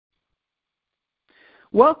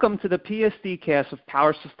Welcome to the PSD Cast of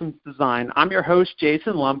Power Systems Design. I'm your host,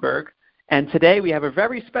 Jason Lundberg, and today we have a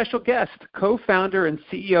very special guest, co-founder and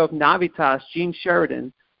CEO of Navitas, Gene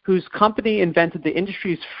Sheridan, whose company invented the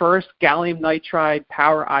industry's first gallium nitride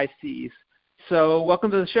power ICs. So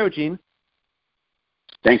welcome to the show, Gene.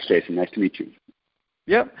 Thanks, Jason. Nice to meet you.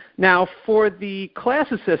 Yep. Now, for the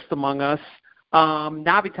classicists among us,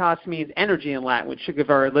 Navitas means energy in Latin, which should give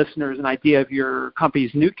our listeners an idea of your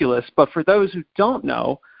company's nucleus. But for those who don't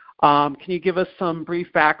know, can you give us some brief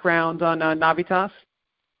background on Navitas?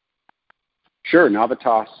 Sure.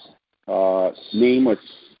 Navitas name was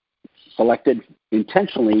selected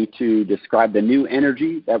intentionally to describe the new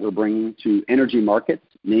energy that we're bringing to energy markets,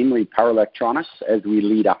 namely power electronics, as we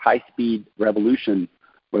lead a high-speed revolution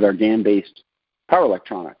with our GaN-based power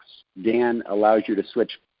electronics. GaN allows you to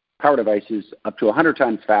switch power devices up to 100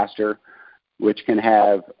 times faster, which can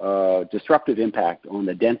have a disruptive impact on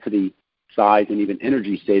the density, size, and even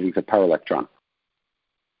energy savings of power electronics.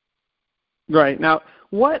 Right. Now,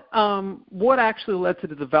 what actually led to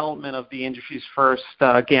the development of the industry's first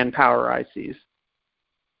GaN power ICs?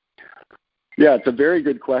 Yeah, it's a very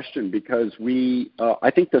good question because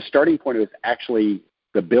I think the starting point was actually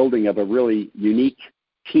the building of a really unique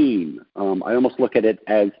team. I almost look at it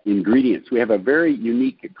as ingredients. We have a very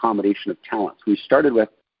unique combination of talents. We started with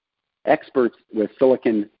experts with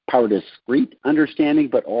silicon power discrete understanding,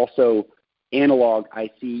 but also analog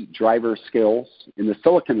IC driver skills in the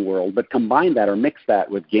silicon world, but combine that or mix that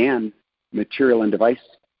with GaN material and device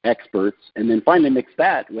experts, and then finally mix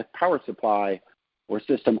that with power supply or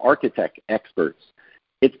system architect experts.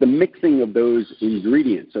 It's the mixing of those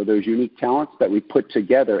ingredients, so those unique talents that we put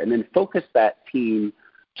together, and then focus that team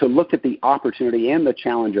to look at the opportunity and the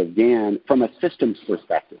challenge of GaN from a systems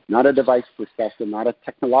perspective, not a device perspective, not a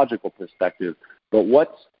technological perspective, but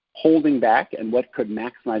what's holding back and what could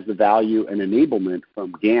maximize the value and enablement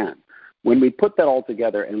from GaN. When we put that all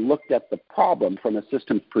together and looked at the problem from a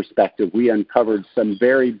systems perspective, we uncovered some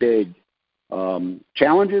very big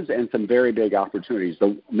challenges and some very big opportunities.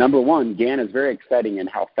 So number one, GaN is very exciting in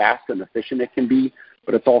how fast and efficient it can be,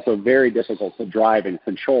 but it's also very difficult to drive and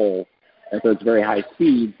control at those very high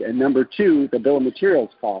speeds. And number two, the bill of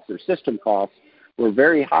materials costs or system costs were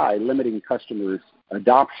very high, limiting customers'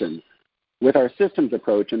 adoption. With our systems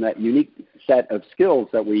approach and that unique set of skills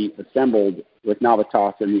that we assembled with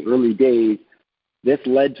Navitas in the early days, this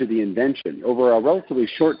led to the invention. Over a relatively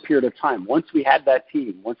short period of time, once we had that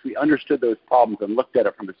team, once we understood those problems and looked at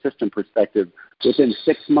it from a system perspective, within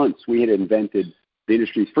 6 months we had invented the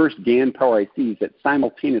industry's first GaN power ICs that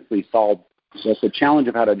simultaneously solved both the challenge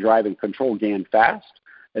of how to drive and control GaN fast,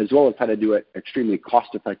 as well as how to do it extremely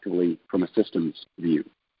cost-effectively from a systems view.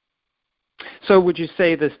 So would you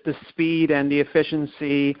say the speed and the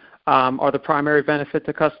efficiency are the primary benefit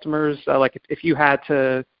to customers? Like if you had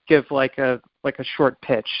to give like a short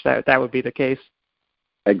pitch, that would be the case?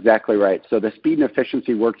 Exactly right. So the speed and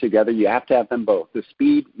efficiency work together. You have to have them both. The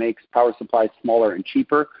speed makes power supplies smaller and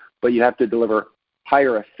cheaper, but you have to deliver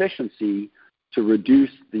higher efficiency to reduce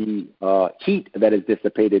the heat that is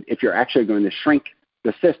dissipated if you're actually going to shrink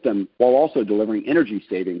the system while also delivering energy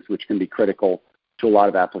savings, which can be critical to a lot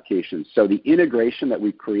of applications. So the integration that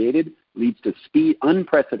we created leads to speed,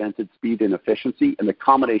 unprecedented speed and efficiency, and the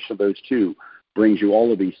combination of those two brings you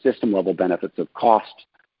all of these system-level benefits of cost,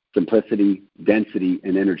 simplicity, density,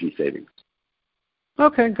 and energy savings.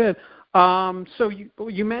 Okay, good. So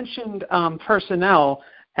you mentioned personnel,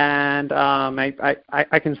 and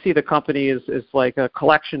I can see the company is like a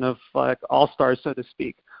collection of like all-stars, so to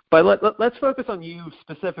speak. But let's focus on you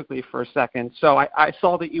specifically for a second. So I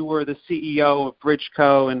saw that you were the CEO of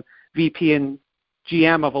Bridgeco and VP and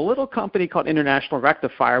GM of a little company called International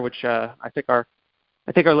Rectifier, which I think our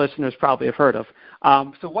listeners probably have heard of.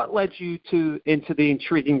 So what led you into the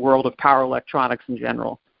intriguing world of power electronics in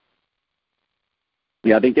general?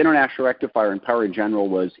 Yeah, I think International Rectifier and power in general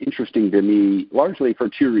was interesting to me largely for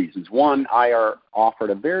two reasons. One, IR offered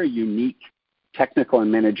a very unique technical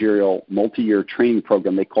and managerial multi-year training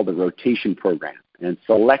program they called the Rotation Program. And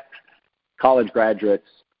select college graduates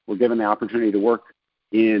were given the opportunity to work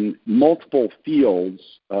in multiple fields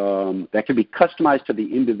that can be customized to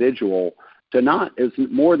the individual to not as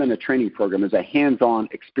more than a training program, as a hands-on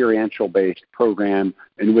experiential-based program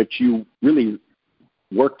in which you really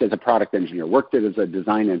worked as a product engineer, worked as a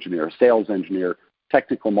design engineer, a sales engineer,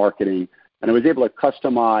 technical marketing, and I was able to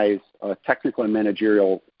customize technical and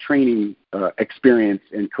managerial training experience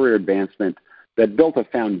and career advancement that built a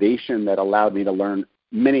foundation that allowed me to learn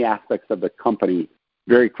many aspects of the company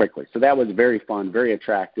very quickly. So that was very fun, very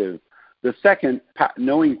attractive. The second,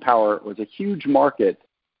 knowing power was a huge market,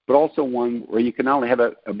 but also one where you can not only have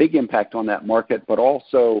a big impact on that market, but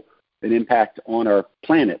also an impact on our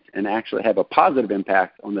planet and actually have a positive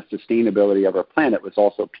impact on the sustainability of our planet was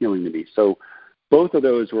also appealing to me. So both of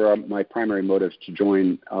those were my primary motives to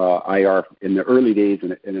join IR in the early days,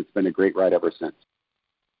 and it's been a great ride ever since.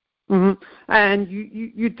 Mm-hmm. And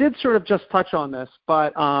you did sort of just touch on this,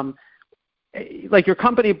 but like your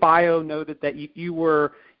company Bio noted that you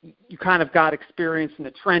kind of got experience in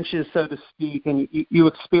the trenches, so to speak, and you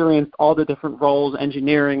experienced all the different roles,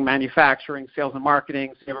 engineering, manufacturing, sales and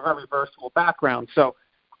marketing, so you have a very versatile background. So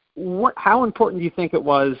how important do you think it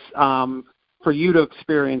was for you to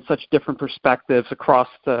experience such different perspectives across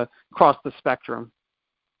the spectrum?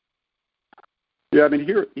 Yeah, I mean,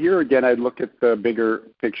 here again, I look at the bigger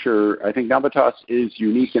picture. I think Navitas is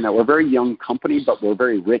unique in that we're a very young company, but we're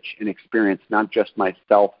very rich in experience, not just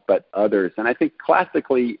myself, but others. And I think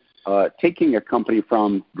classically, taking a company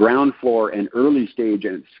from ground floor and early stage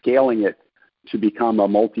and scaling it to become a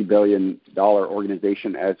multi-billion-dollar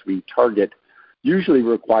organization as we target usually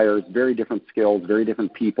requires very different skills, very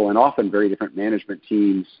different people, and often very different management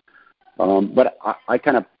teams. But I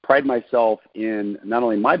kind of pride myself in not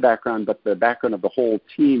only my background, but the background of the whole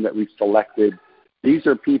team that we've selected. These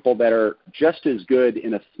are people that are just as good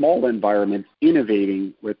in a small environment,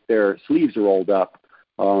 innovating with their sleeves rolled up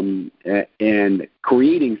and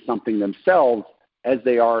creating something themselves as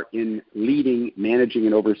they are in leading, managing,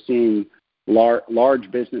 and overseeing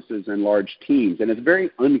large businesses and large teams. And it's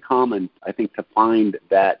very uncommon, I think, to find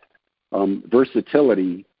that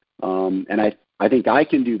versatility. And I think I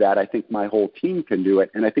can do that. I think my whole team can do it.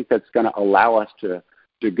 And I think that's going to allow us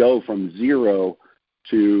to go from zero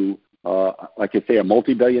to, like I say, a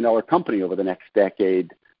multi-billion-dollar company over the next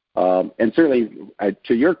decade. And certainly,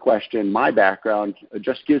 to your question, my background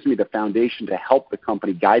just gives me the foundation to help the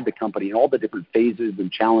company, guide the company in all the different phases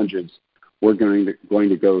and challenges we're going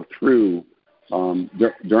to go through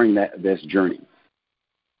during this journey.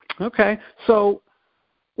 Okay. So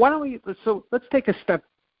let's take a step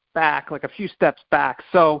back, like a few steps back.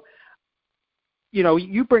 So,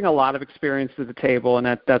 you bring a lot of experience to the table,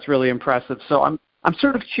 and that's really impressive. So I'm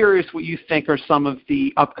sort of curious what you think are some of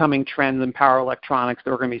the upcoming trends in power electronics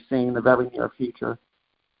that we're going to be seeing in the very near future.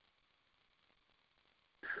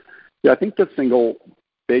 Yeah, I think the single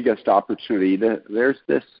biggest opportunity, there's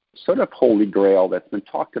this sort of holy grail that's been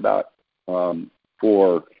talked about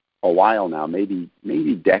for a while now, maybe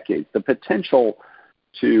decades, the potential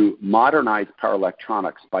to modernize power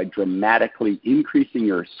electronics by dramatically increasing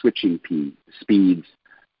your switching speeds,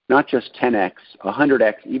 not just 10x,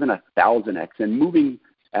 100x, even 1,000x, and moving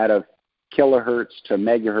out of kilohertz to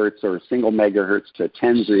megahertz or single megahertz to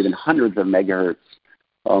tens or even hundreds of megahertz.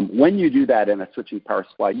 When you do that in a switching power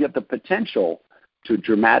supply, you have the potential to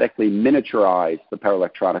dramatically miniaturize the power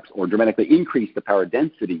electronics or dramatically increase the power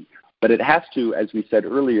density, but it has to, as we said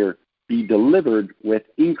earlier, be delivered with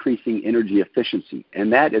increasing energy efficiency.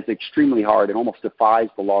 And that is extremely hard and almost defies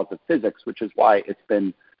the laws of physics, which is why it's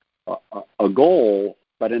been a goal,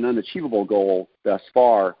 but an unachievable goal thus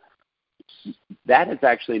far. That is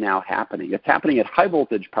actually now happening. It's happening at high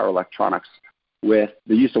voltage power electronics with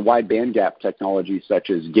the use of wide bandgap technologies such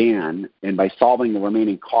as GaN, and by solving the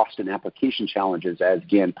remaining cost and application challenges as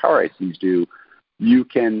GaN power ICs do, you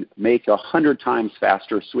can make 100 times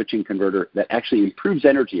faster switching converter that actually improves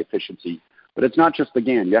energy efficiency. But it's not just the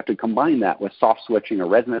GaN. You have to combine that with soft switching or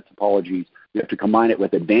resonant topologies. You have to combine it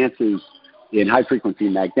with advances in high-frequency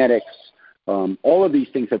magnetics. All of these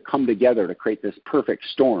things have come together to create this perfect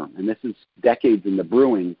storm, and this is decades in the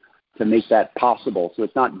brewing to make that possible. So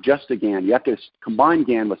it's not just a GaN. You have to combine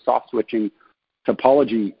GaN with soft switching,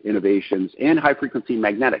 topology innovations, and high-frequency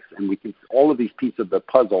magnetics, and all of these pieces of the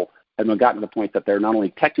puzzle have gotten to the point that they're not only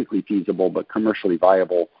technically feasible but commercially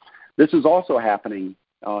viable. This is also happening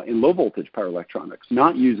in low-voltage power electronics,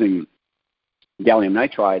 not using gallium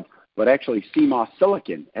nitride, but actually CMOS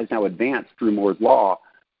silicon has now advanced through Moore's law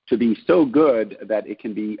to be so good that it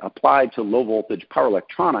can be applied to low-voltage power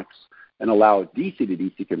electronics and allow DC to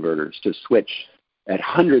DC converters to switch at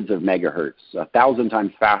hundreds of megahertz, 1,000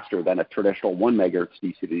 times faster than a traditional 1 megahertz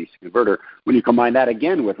DC to DC converter. When you combine that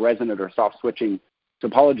again with resonant or soft switching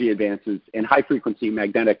topology advances and high-frequency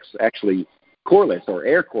magnetics, actually coreless or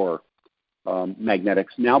air core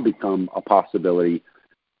magnetics now become a possibility.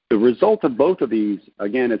 The result of both of these,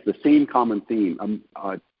 again, is the same common theme,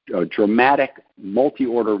 a dramatic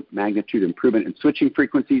multi-order magnitude improvement in switching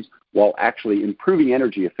frequencies while actually improving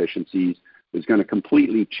energy efficiencies is going to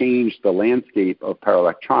completely change the landscape of power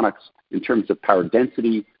electronics in terms of power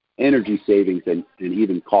density, energy savings, and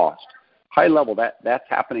even cost. High level, that's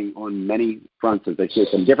happening on many fronts, as I say,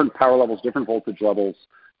 from different power levels, different voltage levels,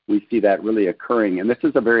 we see that really occurring. And this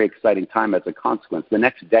is a very exciting time as a consequence. The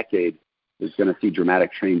next decade is going to see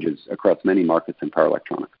dramatic changes across many markets in power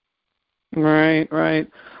electronics. Right.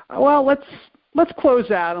 Well, let's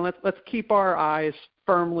close out and let's keep our eyes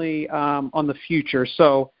firmly on the future.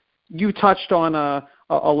 So you touched on a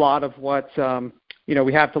lot of what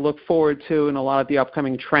we have to look forward to and a lot of the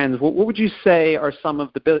upcoming trends. What would you say are some of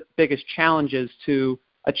the biggest challenges to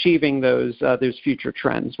achieving those future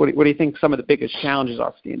trends? What do you think some of the biggest challenges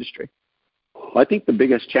are for the industry? I think the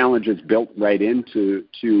biggest challenge is built right into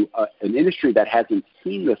an industry that hasn't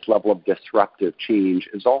seen this level of disruptive change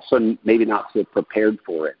is also maybe not so prepared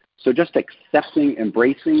for it. So just accepting,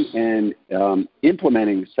 embracing, and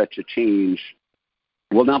implementing such a change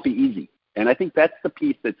will not be easy. And I think that's the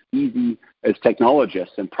piece that's easy as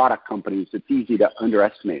technologists and product companies. It's easy to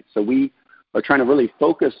underestimate. So we are trying to really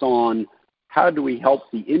focus on how do we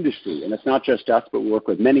help the industry? And it's not just us, but we work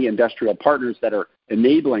with many industrial partners that are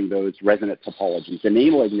enabling those resonant topologies,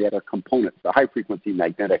 enabling the other components, the high-frequency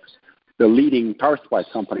magnetics, the leading power supply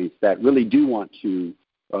companies that really do want to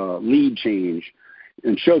lead change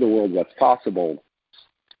and show the world what's possible.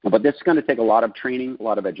 But this is going to take a lot of training, a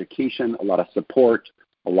lot of education, a lot of support,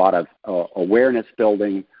 a lot of awareness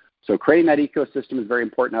building. So creating that ecosystem is very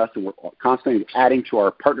important to us, and we're constantly adding to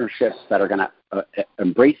our partnerships that are going to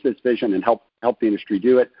embrace this vision and help the industry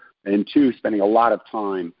do it. And two, spending a lot of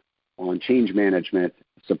time on change management,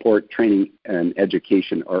 support, training, and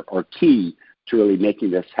education are key to really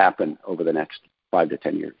making this happen over the next 5 to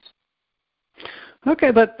 10 years.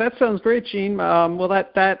 Okay, that sounds great, Gene. Well,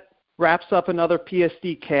 that wraps up another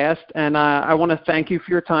PSD Cast, and I want to thank you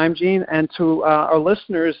for your time, Gene, and to our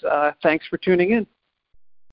listeners, thanks for tuning in.